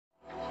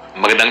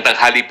Magandang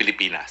tanghali,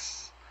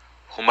 Pilipinas.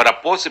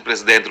 Humarap po si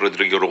Presidente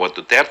Rodrigo Roa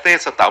Duterte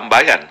sa taong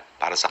bayan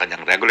para sa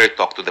kanyang regular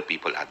Talk to the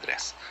People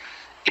address.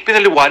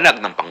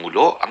 Ipinaliwanag ng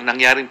Pangulo ang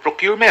nangyaring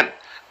procurement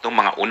noong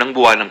mga unang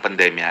buwan ng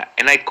pandemya,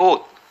 and I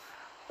quote,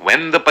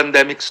 "When the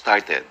pandemic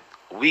started,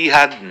 we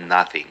had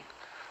nothing.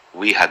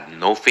 We had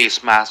no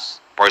face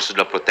masks,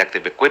 personal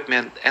protective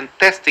equipment, and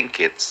testing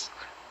kits.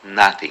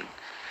 Nothing.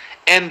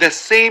 And the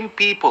same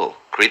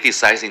people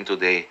criticizing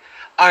today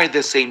are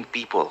the same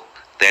people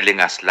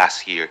telling us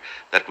last year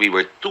that we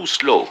were too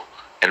slow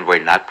and were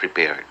not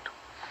prepared."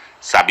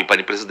 Sabi pa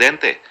ni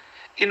Presidente,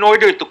 in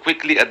order to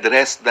quickly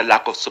address the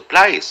lack of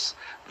supplies,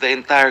 the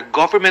entire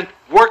government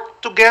worked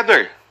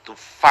together to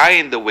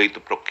find a way to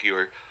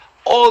procure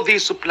all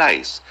these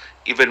supplies,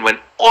 even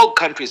when all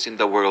countries in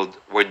the world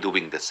were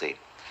doing the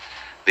same.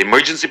 The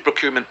emergency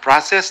procurement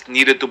process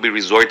needed to be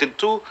resorted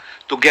to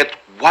get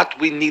what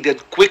we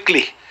needed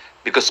quickly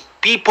because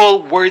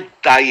people were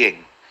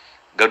dying.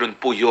 Ganun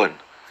po yun.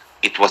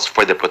 It was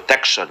for the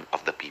protection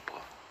of the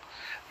people.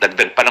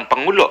 Dagdag pa ng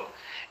Pangulo,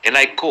 and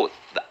I quote,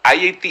 "The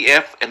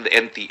IATF and the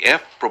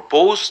NTF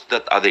proposed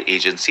that other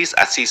agencies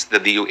assist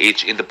the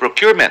DOH in the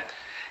procurement."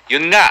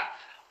 Yun nga,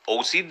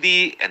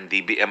 OCD and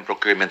DBM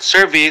Procurement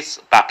Service,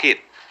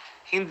 bakit?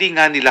 Hindi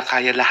nga nila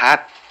kaya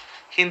lahat.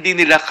 Hindi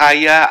nila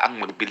kaya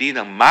ang magbili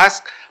ng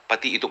mask,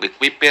 pati itong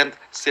equipment,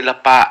 sila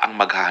pa ang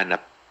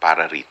maghahanap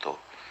para rito.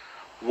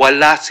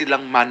 Wala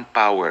silang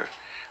manpower.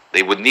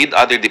 They would need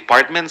other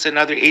departments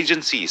and other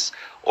agencies,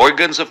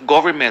 organs of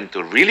government to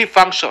really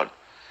function.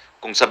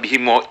 Kung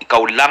sabihin mo,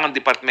 ikaw lang ang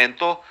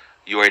departamento,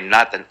 you are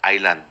not an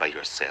island by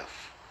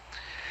yourself.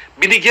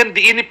 Binigyan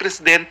diin ni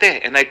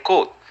Presidente, and I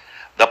quote,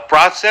 "The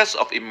process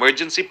of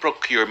emergency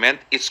procurement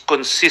is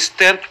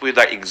consistent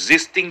with our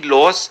existing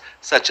laws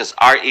such as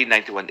RA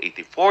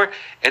 9184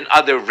 and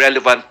other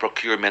relevant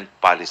procurement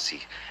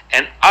policy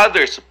and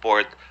other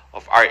support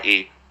of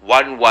RA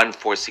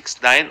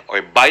 11469 or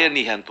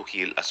Bayanihan to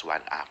Heal as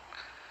One Act."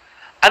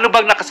 Ano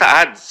bang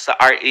nakasaad sa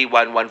RA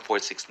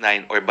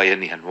 11469 or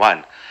Bayanihan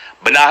 1?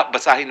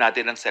 Basahin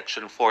natin ang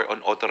Section 4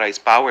 on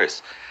Authorized Powers.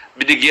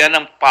 Binigyan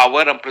ng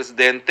power ang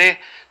Presidente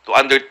to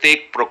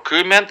undertake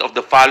procurement of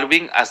the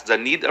following as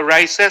the need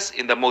arises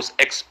in the most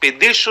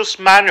expeditious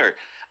manner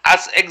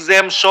as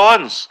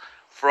exemptions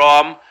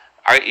from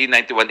RA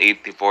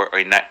 9184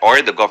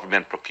 or the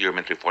Government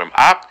Procurement Reform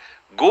Act,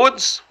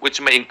 goods which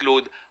may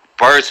include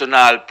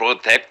personal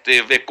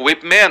protective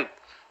equipment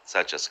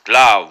such as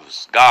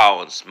gloves,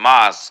 gowns,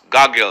 masks,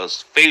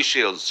 goggles, face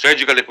shields,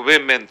 surgical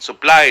equipment,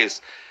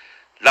 supplies,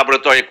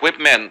 laboratory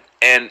equipment,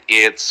 and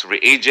its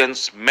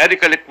reagents,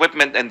 medical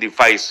equipment and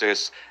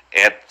devices,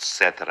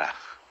 etc.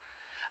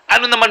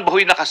 Ano naman ba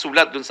yung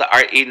nakasulat dun sa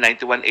RA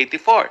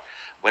 9184?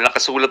 Well,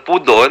 nakasulat po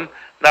doon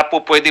na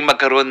po pwedeng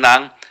magkaroon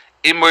ng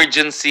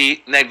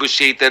emergency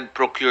negotiated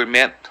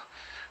procurement.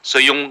 So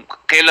yung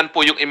kailan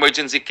po yung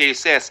emergency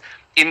cases?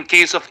 In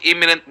case of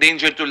imminent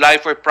danger to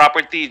life or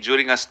property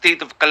during a state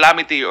of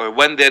calamity or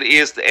when there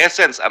is the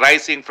essence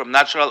arising from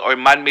natural or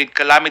man-made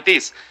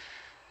calamities.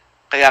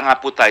 Kaya nga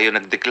po tayo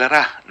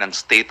nagdeklara ng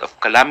state of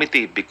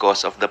calamity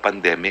because of the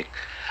pandemic.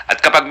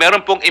 At kapag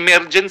meron pong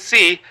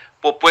emergency,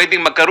 po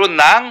pwedeng magkaroon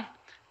ng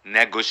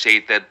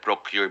negotiated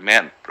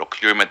procurement.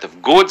 Procurement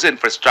of goods,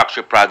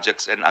 infrastructure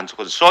projects, and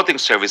consulting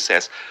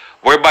services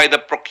whereby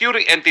the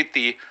procuring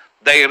entity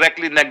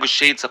directly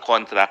negotiates a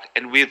contract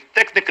and with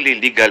technically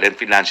legal and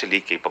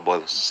financially capable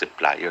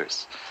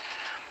suppliers.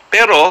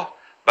 Pero,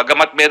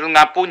 bagamat meron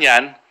nga po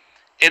niyan,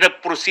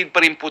 nag-proceed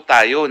pa rin po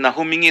tayo na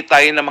humingi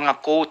tayo ng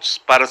mga quotes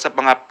para sa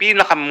mga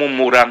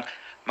pinakamumurang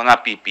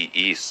mga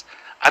PPEs.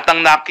 At ang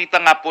nakita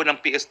nga po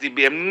ng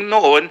PSDBM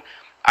noon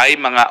ay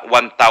mga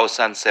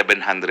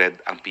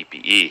 1,700 ang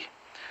PPE.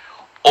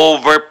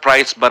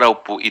 Overpriced ba raw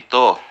po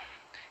ito?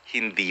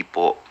 Hindi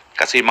po.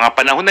 Kasi mga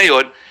panahon na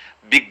yon,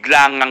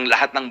 biglang ang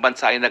lahat ng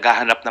bansa ay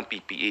naghahanap ng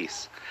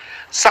PPEs.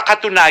 Sa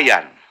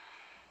katunayan,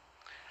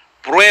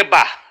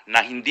 pruweba na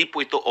hindi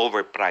po ito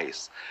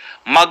overpriced.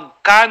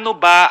 Magkano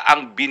ba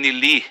ang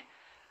binili?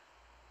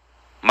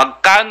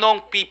 Magkano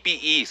ang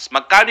PPEs?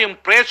 Magkano yung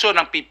presyo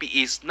ng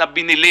PPEs na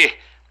binili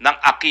ng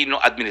Aquino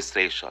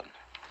administration?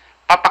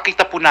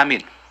 Papakita po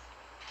namin.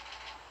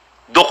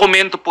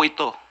 Dokumento po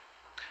ito.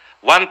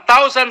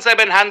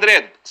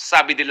 1,700,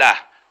 sabi nila,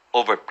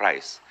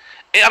 overpriced.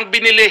 Ang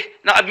binili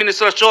ng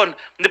administrasyon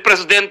ni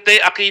Presidente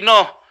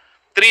Aquino,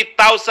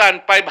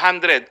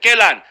 3,500.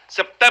 Kailan?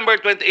 September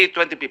 28,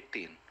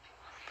 2015.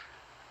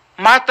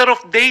 Matter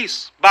of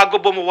days bago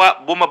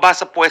bumaba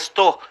sa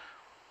pwesto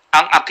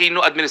ang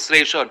Aquino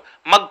administration.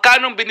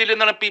 Magkano binili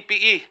na ng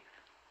PPE?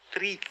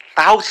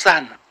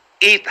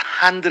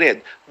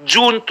 3,800.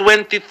 June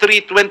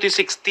 23,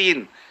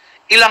 2016.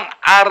 Ilang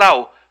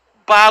araw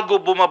bago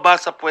bumaba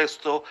sa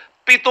pwesto?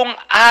 7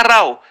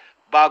 araw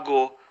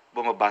bago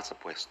bumaba sa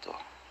pwesto.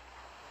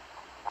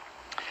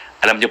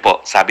 Alam niyo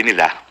po, sabi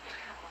nila,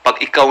 pag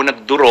ikaw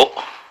nagduro,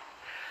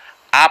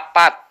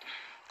 apat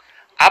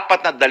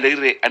na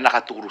daliri ang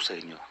nakaturo sa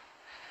inyo.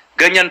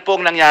 Ganyan po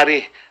ang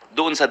nangyari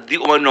doon sa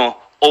di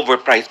umano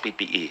overpriced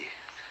PPE.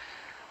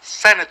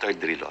 Senator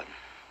Drilon,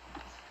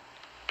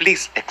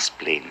 please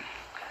explain,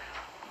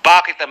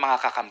 bakit ang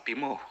mga kakampi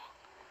mo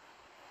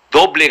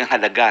doble ang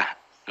halaga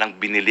ng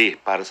binili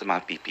para sa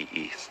mga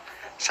PPEs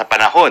sa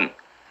panahon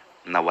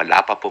na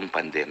wala pa pong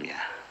pandemya?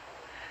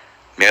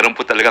 Meron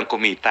po talagang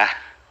kumita,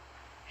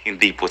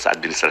 hindi po sa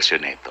administrasyon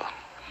nito.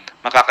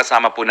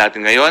 Makakasama po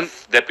natin ngayon,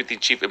 Deputy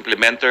Chief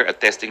Implementer at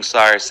Testing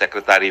SAR,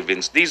 Secretary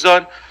Vince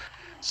Dizon.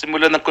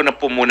 Simulan ko na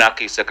po muna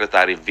kay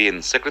Secretary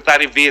Vince.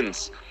 Secretary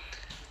Vince,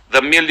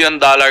 the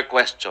million-dollar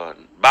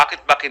question,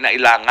 bakit ba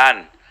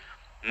kinailangan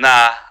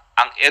na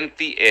ang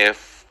NTF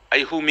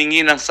ay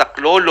humingi ng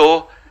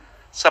saklolo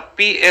sa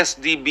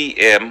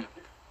PSDBM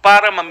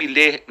para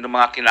mamili ng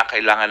mga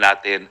kinakailangan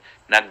natin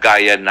na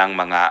gaya ng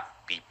mga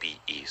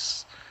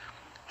PPEs?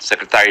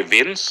 Secretary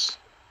Vince?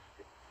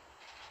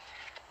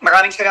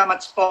 Maraming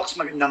salamat, Spokes.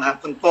 Magandang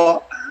hapon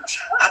po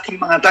sa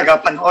ating mga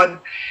taga-panahon.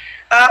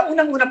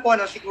 Unang-una po,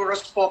 siguro,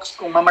 Spokes,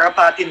 kung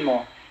mamarapatin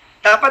mo,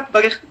 dapat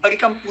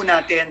balikan po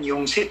natin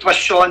yung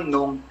sitwasyon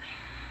nung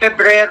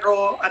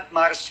Pebrero at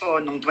Marso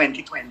nung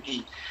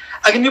 2020.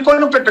 Alam niyo po,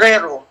 nung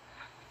Pebrero,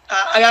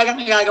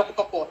 alagang-alaga ko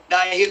pa po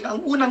dahil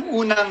ang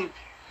unang-unang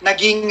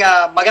naging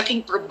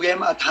malaking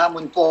problema at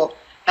hamon po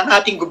ng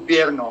ating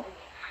gobyerno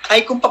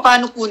ay kung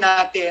paano po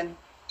natin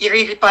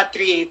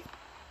i-repatriate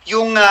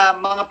yung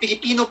mga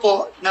Pilipino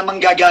po na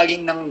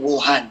manggagaling ng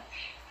Wuhan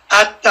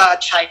at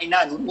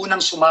China, nung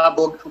unang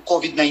sumabog ang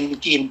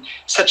COVID-19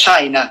 sa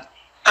China.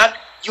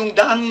 At yung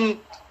daang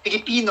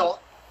Pilipino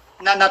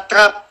na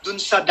natrap dun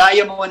sa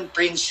Diamond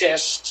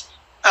Princess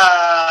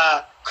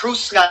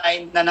cruise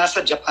line na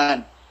nasa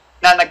Japan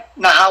na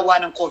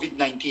nahawa ng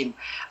COVID-19.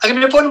 Alam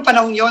niyo po, nung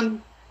panahon yon,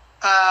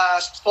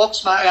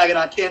 Spokes,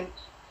 maaalala natin,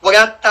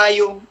 wala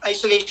tayong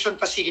isolation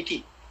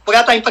facility.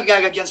 Wala tayong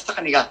paglalagyan sa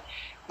kanila.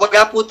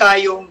 Wala po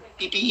tayong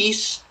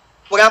PPEs.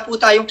 Wala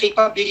po tayong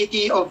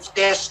capability of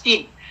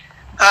testing.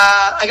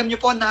 Alam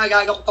niyo po,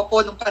 naalala ko pa po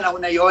nung panahon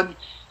na yon,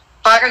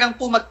 para lang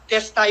po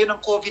mag-test tayo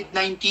ng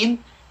COVID-19,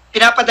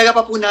 pinapadala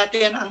pa po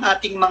natin ang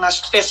ating mga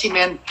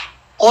specimen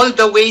all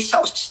the way sa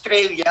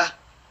Australia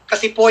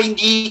kasi po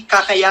hindi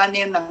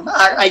kakayanin ng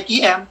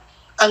RITM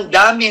ang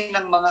dami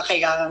ng mga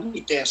kailangang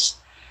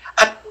i-test.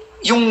 At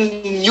yung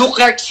New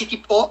Clark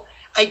City po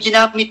ay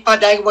ginamit pa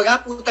dahil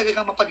wala po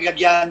talagang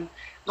mapaglagyan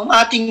ng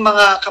ating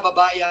mga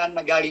kababayan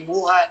na galing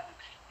Wuhan,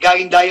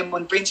 galing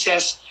Diamond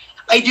Princess,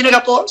 ay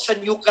dinala po sa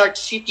New Clark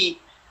City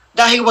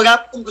dahil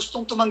wala pong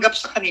gustong tumanggap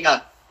sa kanila.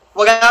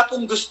 Wala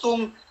pong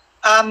gustong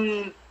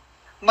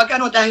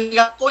dahil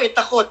nga po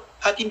takot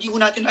at hindi po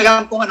natin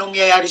alam kung anong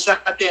nangyayari sa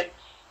atin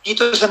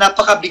dito sa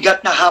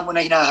napakabigat na hamon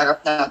na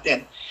hinaharap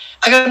natin.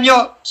 Alam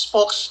nyo,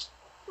 Spokes,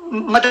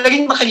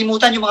 madaling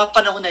makalimutan yung mga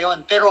panahon na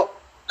yon, pero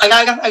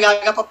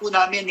alagang-alaga pa po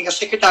namin ni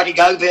Secretary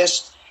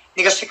Galvez,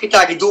 ni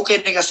Secretary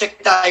Duque, ni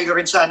Secretary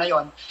Lorenzana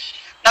yon.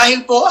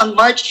 Dahil po ang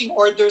marching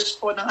orders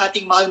po ng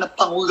ating mahal na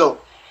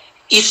Pangulo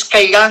is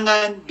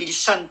kailangan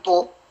bilisan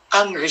po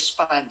ang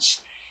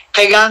response.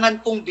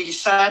 Kailangan pong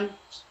bilisan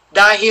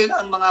dahil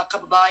ang mga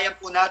kababayan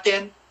po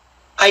natin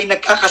ay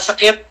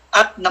nagkakasakit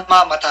at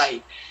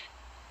namamatay.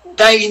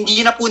 Dahil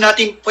hindi na po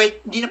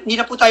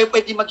tayo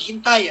pwede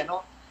maghintay,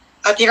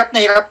 At hirap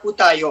na hirap po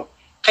tayo.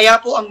 Kaya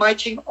po ang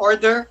marching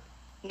order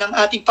ng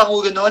ating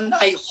Pangulo noon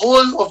ay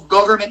whole of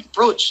government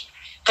approach.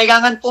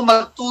 Kailangan po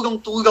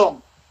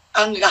magtulong-tulong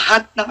ang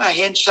lahat ng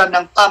ahensya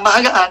ng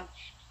pamahalaan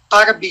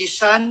para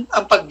bilisan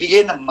ang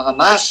pagbili ng mga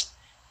mask,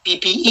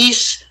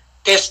 PPEs,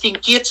 testing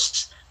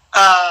kits,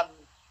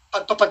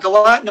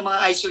 pagpapagawa ng mga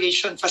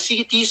isolation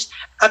facilities,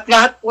 at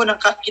lahat po ng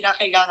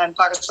kinakailangan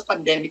para sa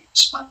pandemic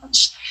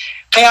response.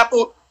 Kaya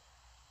po,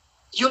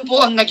 yun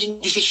po ang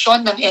naging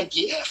desisyon ng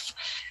NTF.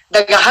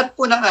 Lahat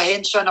po ng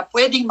ahensya na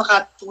pwedeng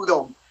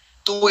makatulong,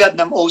 tulad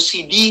ng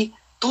OCD,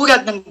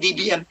 tulad ng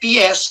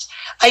DBMPS,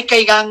 ay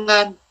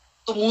kailangan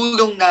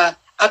tumulong na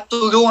at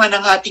tulungan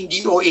ng ating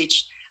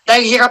DOH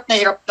dahil hirap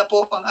na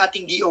po ang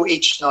ating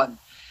DOH noon.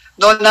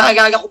 Noon,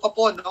 naalala ko pa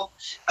po,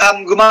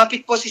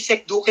 gumapit po si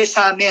Sec Duque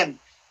sa amin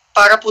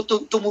para po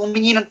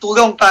tumumingi ng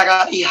tulong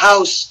para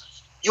i-house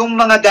yung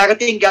mga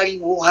darating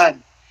galing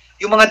Wuhan,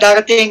 yung mga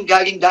darating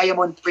galing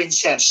Diamond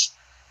Princess.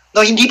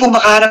 Hindi po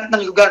makahanap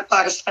ng lugar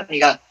para sa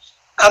kanila.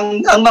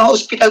 Ang mga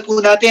ospital po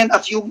natin,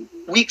 a few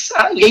weeks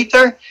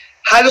later,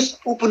 halos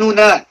pupuno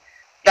na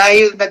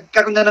dahil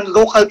nagkaroon na ng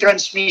local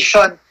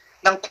transmission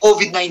ng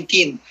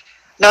COVID-19.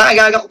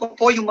 Naalala ko pa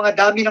po yung mga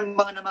dami ng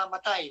mga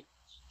namamatay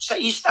sa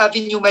East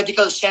Avenue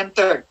Medical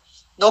Center.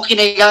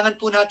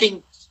 Kinailangan po nating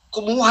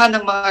kumuha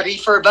ng mga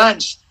reefer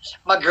vans,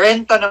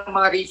 magrenta ng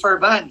mga reefer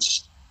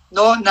vans,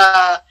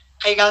 na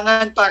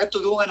kailangan para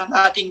tulungan ang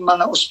ating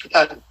mga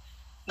ospital.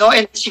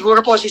 And siguro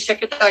po si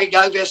Secretary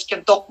Galvez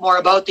can talk more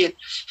about it.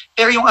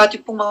 Pero yung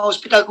ating pong mga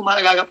ospital, kung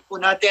maalala po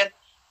natin,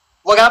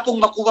 wala pong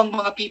makuwang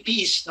mga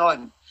PPEs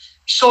noon.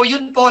 So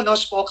yun po,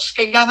 Spokes,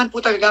 kailangan po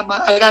talaga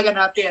maalala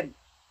natin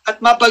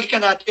at mabalikan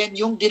natin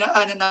yung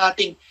dinaanan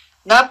nating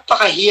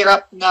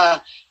napakahirap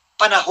na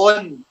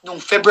panahon nung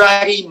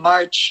February,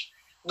 March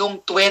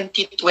nung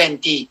 2020.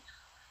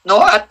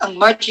 At ang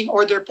marching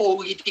order po,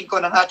 ulitin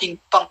ko, ng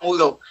ating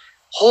Pangulo,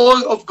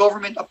 whole of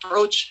government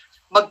approach,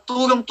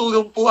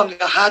 magtulong-tulong po ang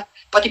lahat,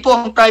 pati po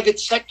ang private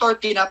sector,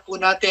 tinap po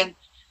natin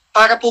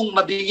para pong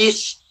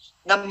mabilis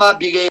na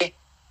mabili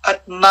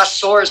at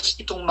ma-source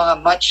itong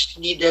mga much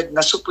needed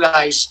na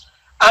supplies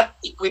at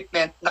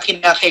equipment na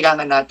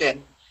kinakailangan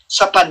natin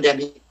sa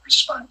pandemic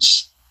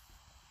response.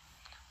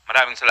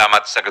 Maraming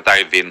salamat,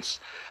 Secretary Vince.